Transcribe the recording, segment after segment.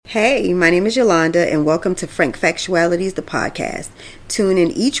Hey, my name is Yolanda, and welcome to Frank Factualities, the podcast. Tune in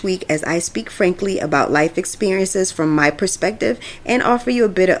each week as I speak frankly about life experiences from my perspective and offer you a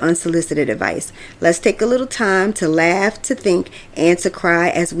bit of unsolicited advice. Let's take a little time to laugh, to think, and to cry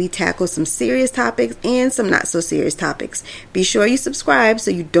as we tackle some serious topics and some not so serious topics. Be sure you subscribe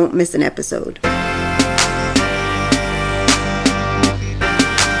so you don't miss an episode.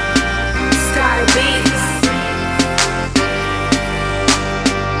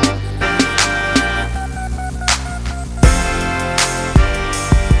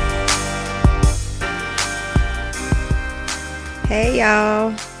 Hey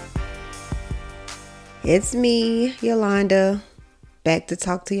y'all, it's me, Yolanda, back to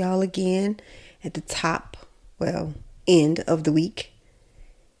talk to y'all again at the end of the week.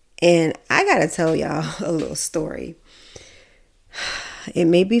 And I gotta tell y'all a little story. It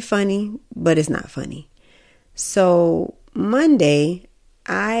may be funny, but it's not funny. So Monday,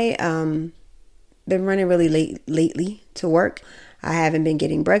 I been running really late lately to work. I haven't been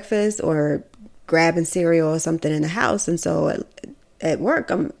getting breakfast or grabbing cereal or something in the house, and so at work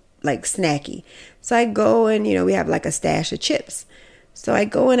I'm like snacky. So I go and we have like a stash of chips. So I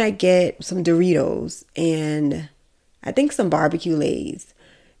go and I get some Doritos and I think some barbecue Lay's.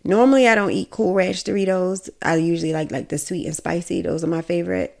 Normally I don't eat Cool Ranch Doritos. I usually like the sweet and spicy. Those are my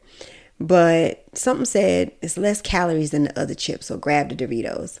favorite. But something said it's less calories than the other chips, so grab the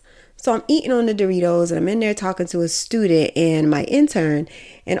Doritos. So I'm eating on the Doritos and I'm in there talking to a student and my intern,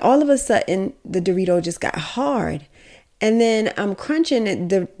 and all of a sudden the Dorito just got hard. And then I'm crunching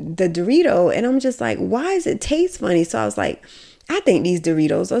the Dorito and I'm just like, why does it taste funny? So I was like, I think these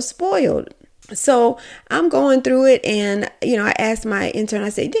Doritos are spoiled. So I'm going through it and, I asked my intern, I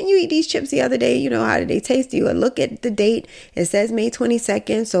said, didn't you eat these chips the other day? How did they taste to you? I look at the date. It says May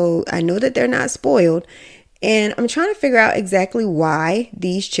 22nd. So I know that they're not spoiled. And I'm trying to figure out exactly why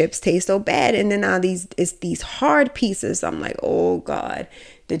these chips taste so bad. And then now it's these hard pieces. I'm like, oh God,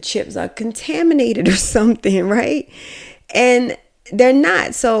 the chips are contaminated or something, right? And they're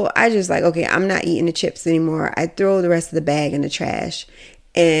not. So I just like, okay, I'm not eating the chips anymore. I throw the rest of the bag in the trash.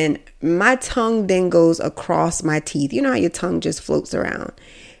 And my tongue then goes across my teeth. You know how your tongue just floats around.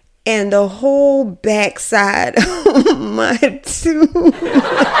 And the whole backside of my tooth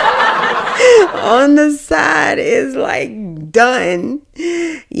on the side is like done.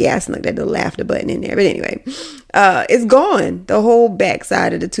 Yeah, I snuck that little laughter button in there. But anyway, it's gone. The whole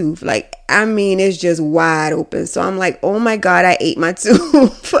backside of the tooth. It's just wide open. So I'm like, oh my God, I ate my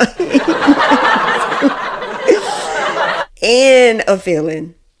tooth. And a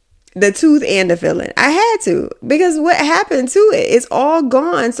filling. The tooth and the filling. I had to, because what happened to it? It's all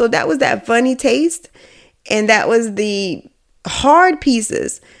gone. So that was that funny taste. And that was the hard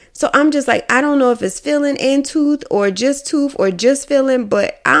pieces. So I'm just like, I don't know if it's filling and tooth or just filling,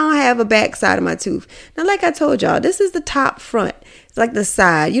 but I don't have a back side of my tooth. Now, like I told y'all, this is the top front. It's like the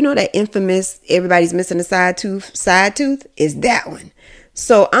side. You know that infamous, everybody's missing a side tooth is that one.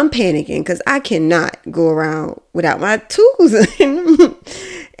 So I'm panicking because I cannot go around without my tooth.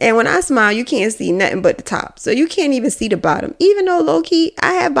 And when I smile, you can't see nothing but the top. So you can't even see the bottom. Even though low key,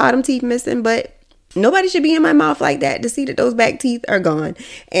 I have bottom teeth missing, but nobody should be in my mouth like that to see that those back teeth are gone.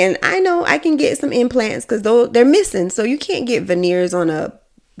 And I know I can get some implants because they're missing. So you can't get veneers on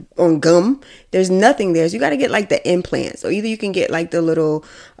gum. There's nothing there. So you got to get like the implants. Or either you can get like the little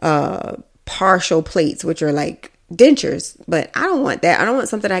partial plates, which are like dentures, but I don't want that. I don't want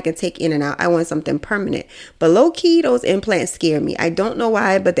something I can take in and out. I want something permanent. But low key, those implants scare me. I don't know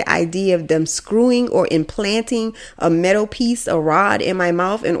why, but the idea of them screwing or implanting a metal piece, a rod in my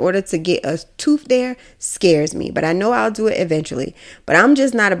mouth in order to get a tooth there scares me. But I know I'll do it eventually. But I'm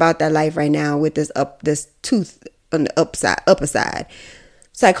just not about that life right now with this tooth on the upper side.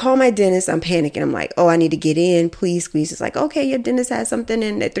 So I call my dentist. I'm panicking. I'm like, oh, I need to get in. Please squeeze. It's like, okay, your dentist has something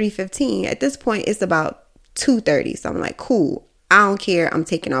in at 3:15. At this point, it's about 2:30. So I'm like, cool, I don't care, I'm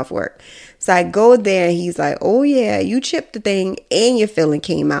taking off work. So I go there and he's like, oh yeah, you chipped the thing and your filling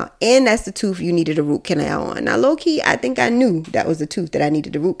came out, and that's the tooth you needed a root canal on. Now low key, I think I knew that was the tooth that I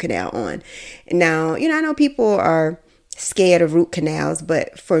needed the root canal on. Now, I know people are scared of root canals,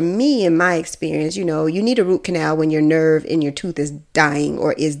 but for me, in my experience, you need a root canal when your nerve in your tooth is dying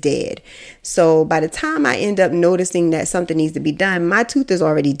or is dead. So by the time I end up noticing that something needs to be done, my tooth is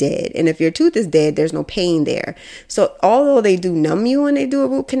already dead. And if your tooth is dead, there's no pain there. So although they do numb you when they do a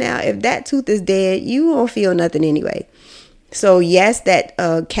root canal, if that tooth is dead, you won't feel nothing anyway. So yes, that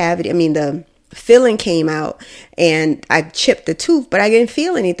cavity, the filling came out and I chipped the tooth, but I didn't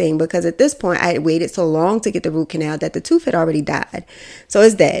feel anything because at this point I had waited so long to get the root canal that the tooth had already died. So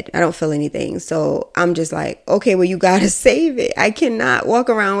it's dead. I don't feel anything. So I'm just like, okay, well, you got to save it. I cannot walk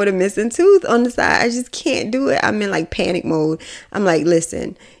around with a missing tooth on the side. I just can't do it. I'm in like panic mode. I'm like,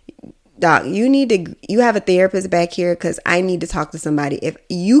 listen, doc, you have a therapist back here because I need to talk to somebody. If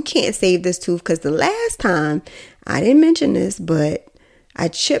you can't save this tooth, because the last time, I didn't mention this, but I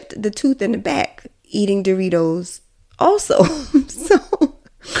chipped the tooth in the back eating Doritos also. So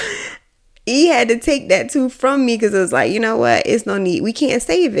he had to take that tooth from me because it was like, you know what? It's no need. We can't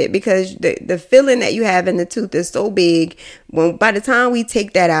save it because the filling that you have in the tooth is so big. When by the time we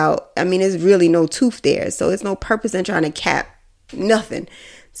take that out, I mean, there's really no tooth there. So it's no purpose in trying to cap nothing.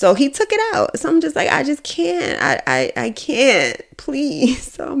 So he took it out. So I'm just like, I just can't. I can't.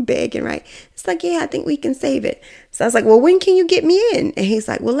 Please. So I'm begging, right? It's like, yeah, I think we can save it. So I was like, well, when can you get me in? And he's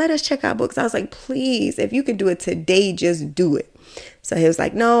like, well, let us check our books. I was like, please, if you could do it today, just do it. So he was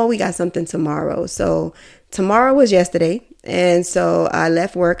like, no, we got something tomorrow. So tomorrow was yesterday. And so I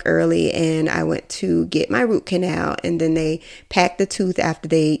left work early and I went to get my root canal, and then they packed the tooth after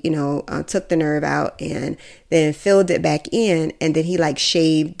they, took the nerve out and then filled it back in. And then he like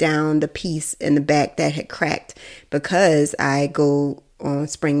shaved down the piece in the back that had cracked because I go on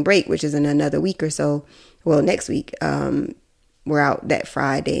spring break, which is in another week or so. Well, next week, we're out that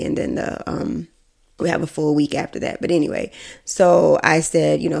Friday, and then we have a full week after that. But anyway, so I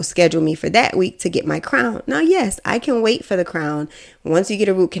said, schedule me for that week to get my crown. Now, yes, I can wait for the crown. Once you get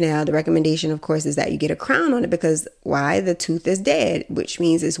a root canal, the recommendation, of course, is that you get a crown on it because why? The tooth is dead, which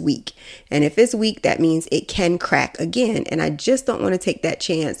means it's weak. And if it's weak, that means it can crack again. And I just don't want to take that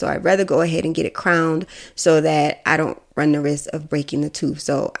chance. So I'd rather go ahead and get it crowned so that I don't run the risk of breaking the tooth.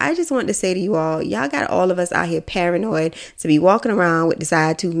 So I just wanted to say to you all, y'all got all of us out here paranoid to be walking around with the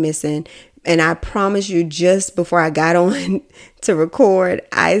side tooth missing. And I promise you, just before I got on to record,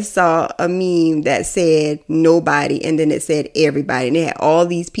 I saw a meme that said nobody, and then it said everybody. And they had all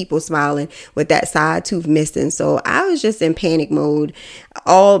these people smiling with that side tooth missing. So I was just in panic mode,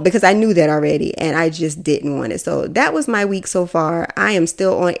 all because I knew that already, and I just didn't want it. So that was my week so far. I am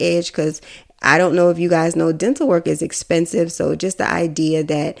still on edge because I don't know if you guys know, dental work is expensive. So just the idea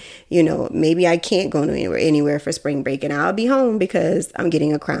that, maybe I can't go anywhere for spring break and I'll be home because I'm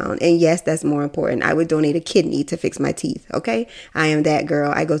getting a crown. And yes, that's more important. I would donate a kidney to fix my teeth. Okay. I am that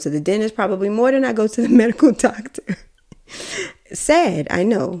girl. I go to the dentist probably more than I go to the medical doctor. Sad, I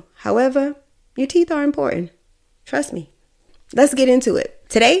know. However, your teeth are important. Trust me. Let's get into it.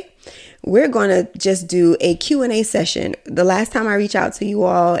 Today, we're going to just do a Q&A session. The last time I reached out to you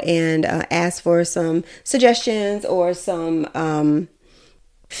all and asked for some suggestions or some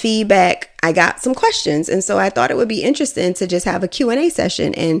feedback, I got some questions. And so I thought it would be interesting to just have a Q&A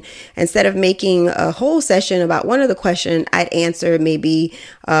session. And instead of making a whole session about one of the questions, I'd answer maybe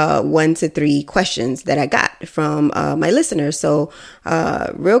 1 to 3 questions that I got from my listeners. So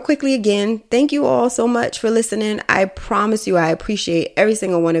real quickly again, thank you all so much for listening. I promise you, I appreciate every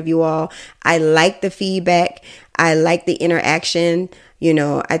single one of you all. I like the feedback. I like the interaction.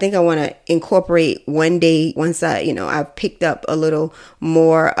 I think I want to incorporate one day once I've picked up a little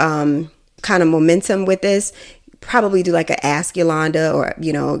more kind of momentum with this, probably do like a Ask Yolanda or,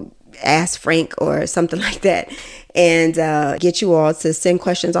 Ask Frank or something like that, and get you all to send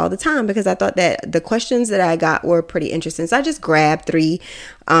questions all the time because I thought that the questions that I got were pretty interesting. So I just grabbed 3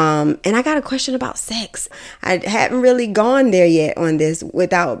 and I got a question about sex. I hadn't really gone there yet on this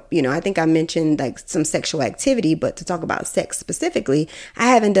without, I think I mentioned like some sexual activity, but to talk about sex specifically, I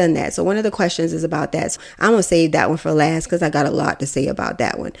haven't done that. So one of the questions is about that. So I'm going to save that one for last because I got a lot to say about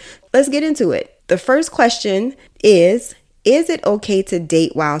that one. Let's get into it. The first question is it okay to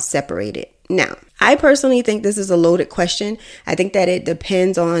date while separated? Now, I personally think this is a loaded question. I think that it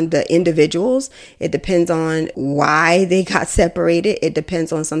depends on the individuals. It depends on why they got separated. It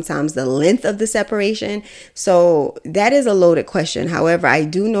depends on sometimes the length of the separation. So that is a loaded question. However, I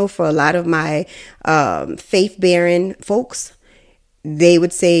do know for a lot of my faith-bearing folks, they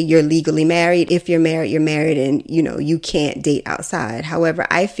would say you're legally married. If you're married, you're married, and you can't date outside. However,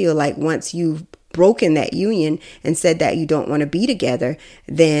 I feel like once you've broken that union and said that you don't want to be together,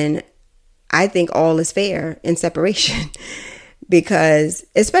 then I think all is fair in separation because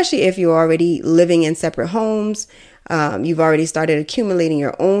especially if you're already living in separate homes, you've already started accumulating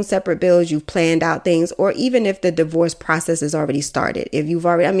your own separate bills, you've planned out things, or even if the divorce process is already started. If you've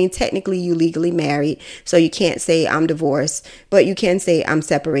already, I mean, technically you legally married, so you can't say I'm divorced, but you can say I'm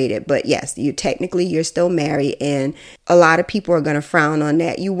separated. But yes, you're still married, and a lot of people are going to frown on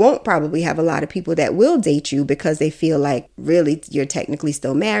that. You won't probably have a lot of people that will date you because they feel like really you're technically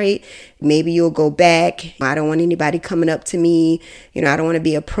still married. Maybe you'll go back. I don't want anybody coming up to me. I don't want to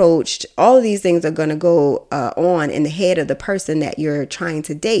be approached. All of these things are going to go on in the head of the person that you're trying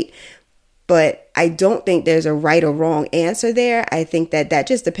to date. But I don't think there's a right or wrong answer there. I think that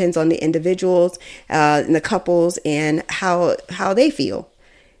just depends on the individuals and the couples and how they feel.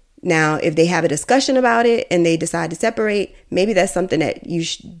 Now, if they have a discussion about it and they decide to separate, maybe that's something that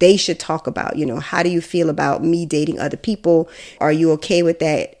they should talk about. How do you feel about me dating other people? Are you okay with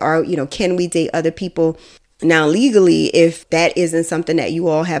that? Can we date other people? Now, legally, if that isn't something that you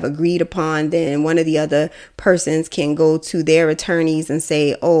all have agreed upon, then one of the other persons can go to their attorneys and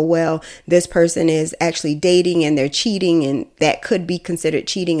say, oh, well, this person is actually dating and they're cheating, and that could be considered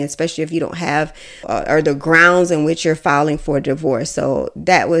cheating, especially if you don't have or the grounds in which you're filing for divorce. So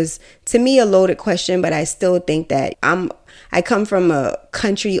that was, to me, a loaded question, but I still think that I come from a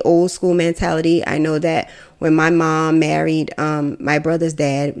country old school mentality. I know that when my mom married my brother's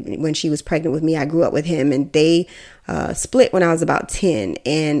dad, when she was pregnant with me, I grew up with him, and they split when I was about 10.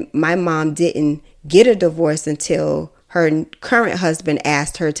 And my mom didn't get a divorce until her current husband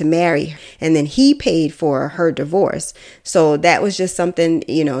asked her to marry, and then he paid for her divorce. So that was just something,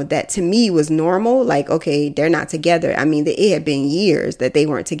 that to me was normal. Like, okay, they're not together. I mean, it had been years that they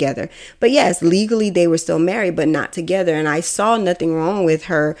weren't together. But yes, legally they were still married, but not together. And I saw nothing wrong with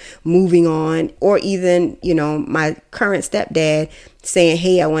her moving on, or even, my current stepdad saying,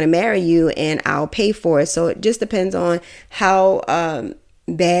 hey, I want to marry you and I'll pay for it. So it just depends on how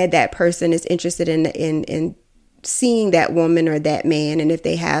bad that person is interested in seeing that woman or that man, and if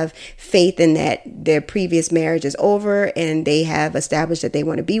they have faith in that their previous marriage is over and they have established that they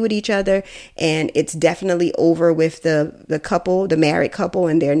want to be with each other, and it's definitely over with the couple, the married couple,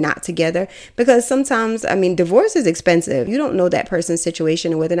 and they're not together. Because sometimes, I mean, divorce is expensive. You don't know that person's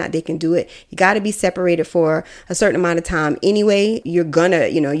situation and whether or not they can do it. You got to be separated for a certain amount of time anyway. You're gonna,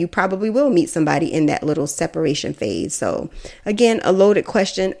 you probably will meet somebody in that little separation phase. So again, a loaded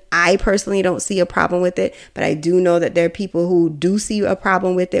question. I personally don't see a problem with it, but I do know that there are people who do see a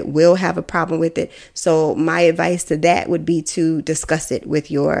problem with it, will have a problem with it. So my advice to that would be to discuss it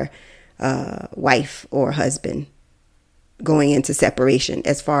with your wife or husband going into separation,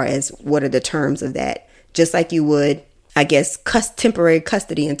 as far as what are the terms of that. Just like you would, I guess, temporary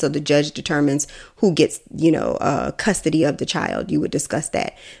custody until the judge determines who gets, custody of the child. You would discuss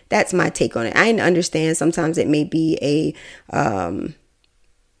that. That's my take on it. I understand sometimes it may be a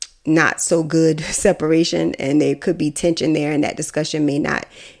not so good separation, and there could be tension there, and that discussion may not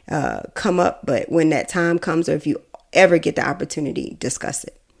come up. But when that time comes, or if you ever get the opportunity, discuss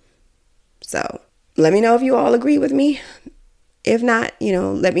it. So let me know if you all agree with me. If not,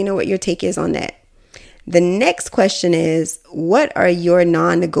 let me know what your take is on that. The next question is, what are your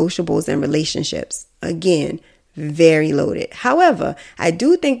non-negotiables in relationships? Again, very loaded. However, I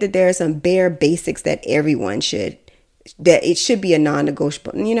do think that there are some bare basics that it should be a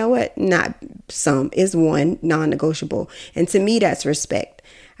non-negotiable. You know what? Not some, is one non-negotiable. And to me, that's respect.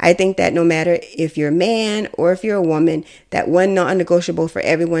 I think that no matter if you're a man or if you're a woman, that one non-negotiable for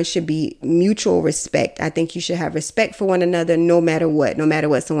everyone should be mutual respect. I think you should have respect for one another no matter what. No matter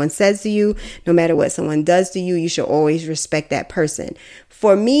what someone says to you, no matter what someone does to you, you should always respect that person.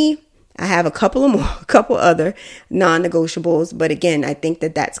 For me, I have a couple other non-negotiables, but again, I think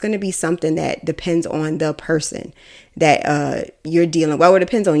that that's going to be something that depends on the person that you're dealing with. Well, it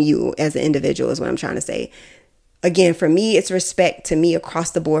depends on you as an individual is what I'm trying to say. Again, for me, it's respect to me across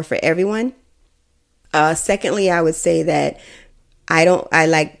the board for everyone. Secondly, I would say that I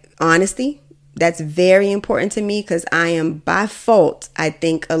like honesty. That's very important to me because I am by fault, I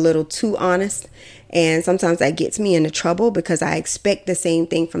think, a little too honest. And sometimes that gets me into trouble because I expect the same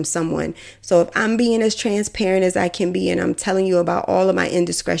thing from someone. So if I'm being as transparent as I can be and I'm telling you about all of my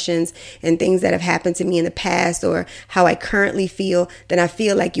indiscretions and things that have happened to me in the past or how I currently feel, then I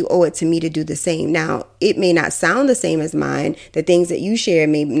feel like you owe it to me to do the same. Now, it may not sound the same as mine. The things that you share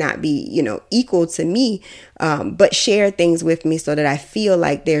may not be, equal to me, but share things with me so that I feel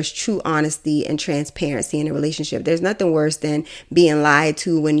like there's true honesty and transparency in a relationship. There's nothing worse than being lied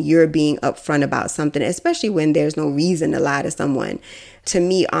to when you're being upfront about something, especially when there's no reason to lie to someone. To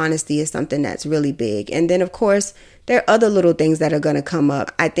me, honesty is something that's really big. And then, of course, there are other little things that are going to come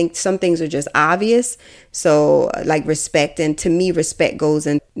up. I think some things are just obvious. So like respect. And to me, respect goes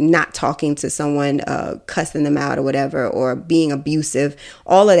in not talking to someone, cussing them out or whatever, or being abusive.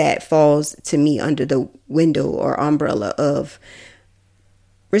 All of that falls to me under the window or umbrella of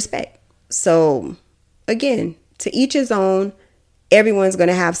respect. So again, to each his own. Everyone's going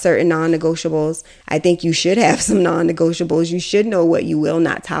to have certain non-negotiables. I think you should have some non-negotiables. You should know what you will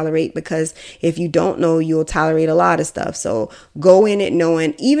not tolerate, because if you don't know, you'll tolerate a lot of stuff. So go in it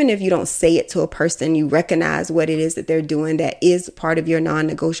knowing, even if you don't say it to a person, you recognize what it is that they're doing that is part of your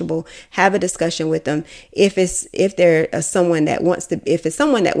non-negotiable. Have a discussion with them. If it's someone that wants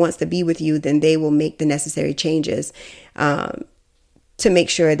to be with you, then they will make the necessary changes to make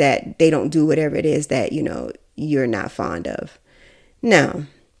sure that they don't do whatever it is that, you're not fond of. Now,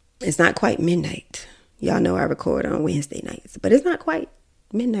 it's not quite midnight. Y'all know I record on Wednesday nights, but it's not quite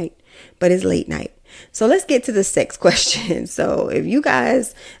midnight, but it's late night. So let's get to the sex question. So if you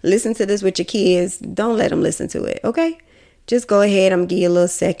guys listen to this with your kids, don't let them listen to it, okay? Just go ahead. I'm going to give you a little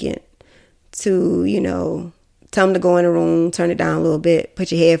second to, tell them to go in the room, turn it down a little bit,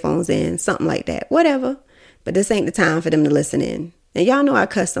 put your headphones in, something like that, whatever. But this ain't the time for them to listen in. And y'all know I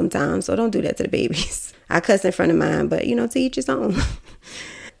cuss sometimes, so don't do that to the babies. I cuss in front of mine, but to each his own.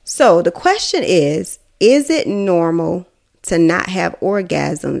 So the question is it normal to not have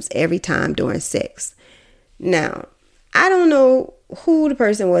orgasms every time during sex? Now, I don't know who the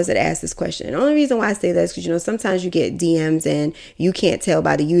person was that asked this question. The only reason why I say that is because, sometimes you get DMs and you can't tell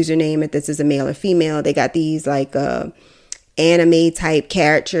by the username if this is a male or female. They got these anime type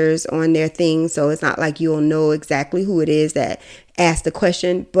characters on their thing. So it's not like you'll know exactly who it is that asked the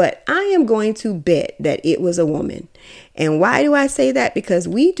question, but I am going to bet that it was a woman. And why do I say that? Because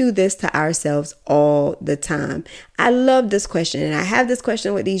we do this to ourselves all the time. I love this question, and I have this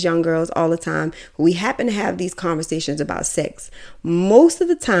question with these young girls all the time. We happen to have these conversations about sex. Most of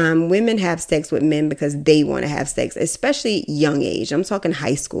the time, women have sex with men because they want to have sex, especially young age. I'm talking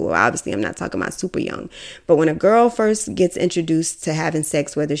high school. Obviously, I'm not talking about super young. But when a girl first gets introduced to having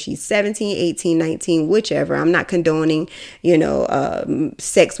sex, whether she's 17, 18, 19, whichever, I'm not condoning,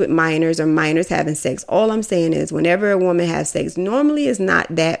 sex with minors or minors having sex. All I'm saying is whenever a woman has sex, normally it's not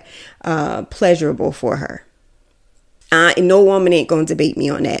that pleasurable for her. No woman ain't going to debate me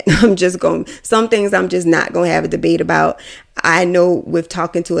on that. Some things I'm just not going to have a debate about. I know with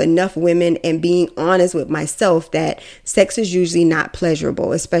talking to enough women and being honest with myself that sex is usually not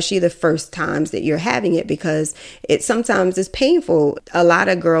pleasurable, especially the first times that you're having it, because it sometimes is painful. A lot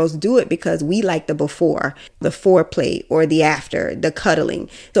of girls do it because we like the before, the foreplay or the after, the cuddling.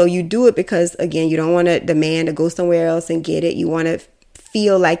 So you do it because, again, you don't want the man to go somewhere else and get it. You want to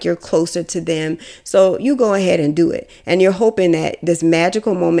feel like you're closer to them. So you go ahead and do it. And you're hoping that this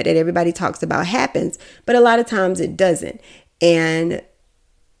magical moment that everybody talks about happens. But a lot of times it doesn't. And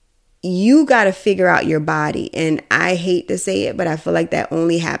you got to figure out your body. And I hate to say it, but I feel like that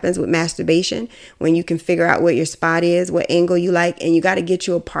only happens with masturbation, when you can figure out what your spot is, what angle you like. And you got to get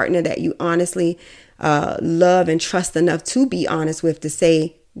you a partner that you honestly love and trust enough to be honest with, to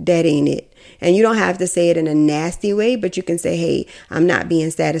say, that ain't it. And you don't have to say it in a nasty way, but you can say, hey, I'm not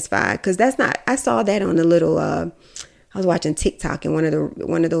being satisfied. Because I saw that on a little, I was watching TikTok, and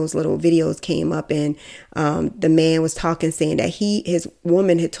one of those little videos came up, and the man was talking, saying that his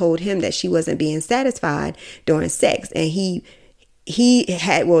woman had told him that she wasn't being satisfied during sex. And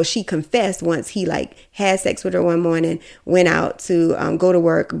she confessed once he had sex with her one morning, went out to go to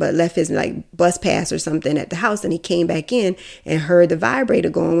work, but left his bus pass or something at the house, and he came back in and heard the vibrator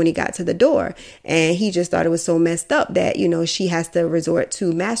going when he got to the door. And he just thought it was so messed up that, she has to resort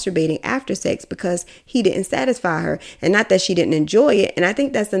to masturbating after sex because he didn't satisfy her. And not that she didn't enjoy it. And I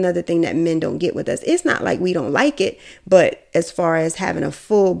think that's another thing that men don't get with us. It's not like we don't like it, but as far as having a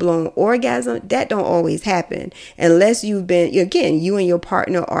full-blown orgasm, that don't always happen unless you've been, again, you and your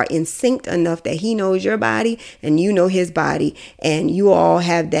partner are in sync enough that he knows your body and you know his body, and you all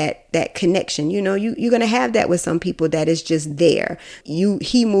have that connection. You're going to have that with some people, that is just there.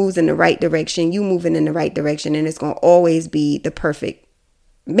 He moves in the right direction, you moving in the right direction, and it's going to always be the perfect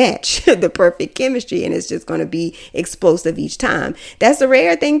match, the perfect chemistry, and it's just going to be explosive each time. That's a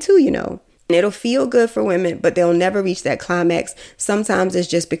rare thing too, It'll feel good for women, but they'll never reach that climax. Sometimes it's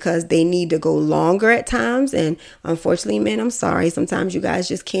just because they need to go longer at times. And unfortunately, men, I'm sorry, sometimes you guys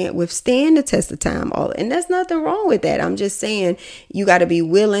just can't withstand the test of time. And there's nothing wrong with that. I'm just saying you got to be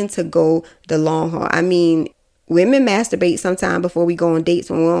willing to go the long haul. I mean, women masturbate sometime before we go on dates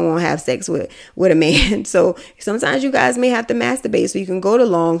when we don't want to have sex with a man. So sometimes you guys may have to masturbate so you can go the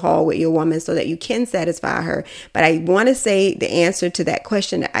long haul with your woman so that you can satisfy her. But I want to say the answer to that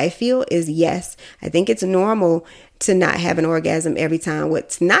question that I feel is yes. I think it's normal to not have an orgasm every time.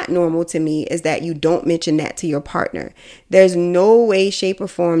 What's not normal to me is that you don't mention that to your partner. There's no way, shape, or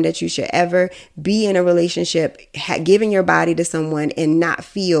form that you should ever be in a relationship, giving your body to someone and not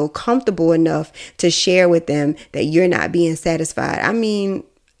feel comfortable enough to share with them that you're not being satisfied. I mean,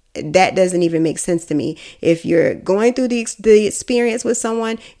 that doesn't even make sense to me. If you're going through the experience with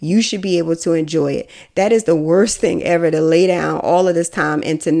someone, you should be able to enjoy it. That is the worst thing ever, to lay down all of this time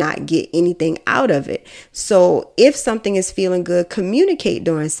and to not get anything out of it. So if something is feeling good, communicate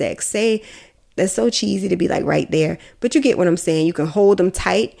during sex. Say, that's so cheesy to be like right there, but you get what I'm saying. You can hold them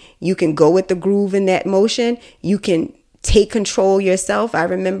tight. You can go with the groove in that motion. You can take control yourself. I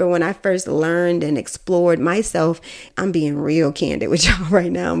remember when I first learned and explored myself, I'm being real candid with y'all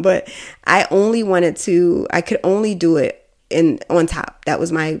right now, but I could only do it on top. That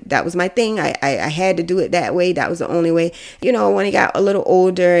was my thing. I had to do it that way. That was the only way. You know, when you got a little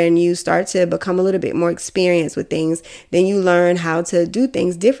older and you start to become a little bit more experienced with things, then you learn how to do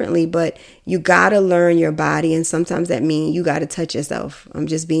things differently. But you gotta learn your body, and sometimes that means you gotta touch yourself. I'm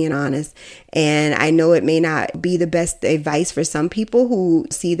just being honest. And I know it may not be the best advice for some people who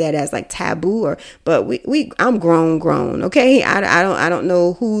see that as like taboo, but I'm grown. Okay, I don't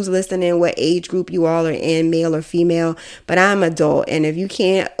know who's listening, what age group you all are in, male or female, but I'm adult, and if you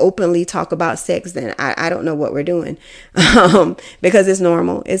can't openly talk about sex, then I don't know what we're doing, because it's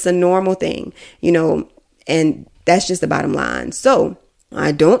normal. It's a normal thing, you know, and that's just the bottom line. So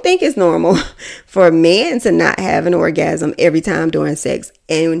I don't think it's normal for a man to not have an orgasm every time during sex.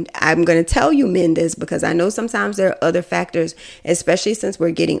 And I'm going to tell you men this because I know sometimes there are other factors, especially since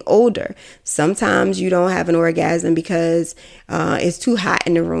we're getting older. Sometimes you don't have an orgasm because it's too hot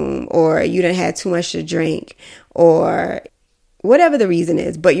in the room, or you done had too much to drink, or whatever the reason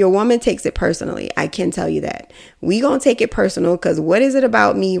is, but your woman takes it personally. I can tell you that. We gonna take it personal, because what is it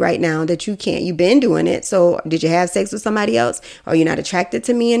about me right now that you can't? You've been doing it. So did you have sex with somebody else? Are you not attracted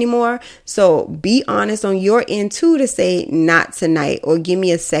to me anymore? So be honest on your end too, to say not tonight, or give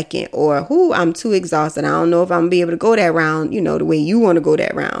me a second, or I'm too exhausted. I don't know if I'm gonna be able to go that round, you know, the way you want to go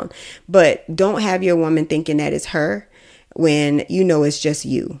that round. But don't have your woman thinking that it's her when you know it's just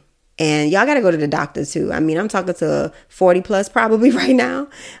you. And y'all got to go to the doctor too. I mean, I'm talking to 40 plus probably right now.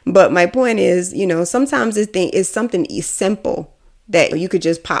 But my point is, you know, sometimes this thing is something simple that you could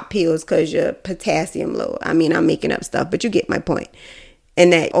just pop pills because your potassium low. I mean, I'm making up stuff, but you get my point.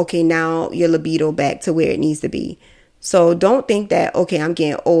 And that, okay, now your libido back to where it needs to be. So don't think that, okay, I'm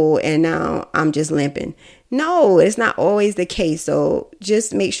getting old and now I'm just limping. No, it's not always the case. So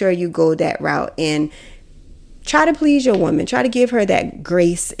just make sure you go that route and try to please your woman. Try to give her that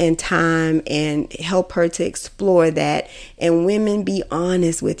grace and time and help her to explore that. And women, be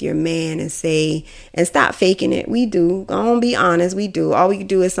honest with your man and say, and stop faking it. We do. Go on, be honest. We do. All we can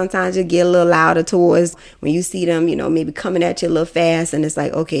do is sometimes you get a little louder towards when you see them, you know, maybe coming at you a little fast. And it's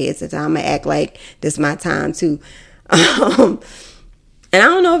like, okay, it's the time I act like this is my time too. And I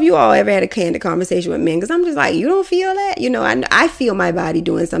don't know if you all ever had a candid conversation with men, because I'm just like, you don't feel that? You know, I feel my body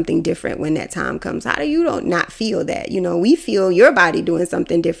doing something different when that time comes. How do you don't not feel that? You know, we feel your body doing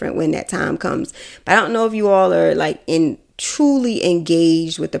something different when that time comes. But I don't know if you all are like truly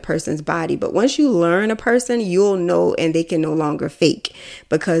engaged with the person's body. But once you learn a person, you'll know, and they can no longer fake,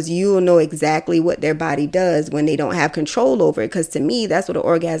 because you'll know exactly what their body does when they don't have control over it. Because to me, that's what an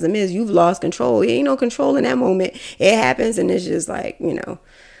orgasm is. You've lost control. There ain't no control in that moment. It happens, and it's just like, you know,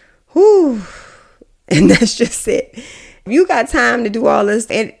 whew. And that's just it. If you got time to do all this,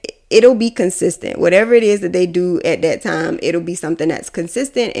 and it'll be consistent. Whatever it is that they do at that time, it'll be something that's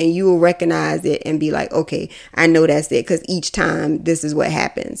consistent, and you will recognize it and be like, okay, I know that's it, because each time this is what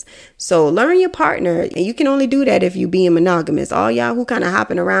happens. So learn your partner, and you can only do that if you being monogamous. All y'all who kind of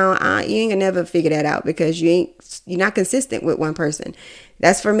hopping around, you ain't gonna never figure that out, because you're not consistent with one person.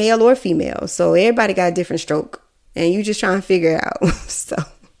 That's for male or female. So everybody got a different stroke, and you just trying to figure it out. So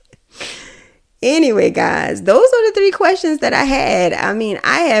anyway, guys, those are the 3 questions that I had. I mean,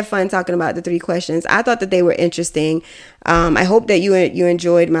 I had fun talking about the 3 questions. I thought that they were interesting. I hope that you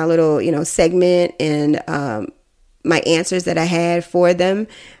enjoyed my little, you know, segment and my answers that I had for them.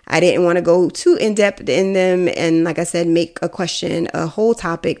 I didn't want to go too in depth in them, and like I said, make a question a whole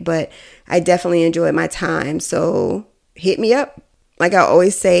topic, but I definitely enjoyed my time. So hit me up, like I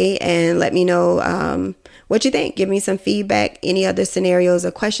always say, and let me know what you think. Give me some feedback, any other scenarios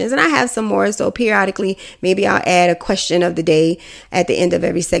or questions. And I have some more. So periodically, maybe I'll add a question of the day at the end of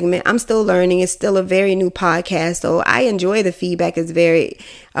every segment. I'm still learning. It's still a very new podcast. So I enjoy the feedback. It's very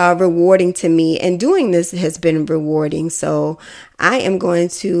rewarding to me. And doing this has been rewarding. So I am going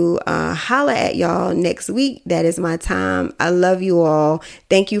to holla at y'all next week. That is my time. I love you all.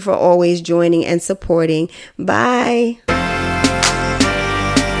 Thank you for always joining and supporting. Bye.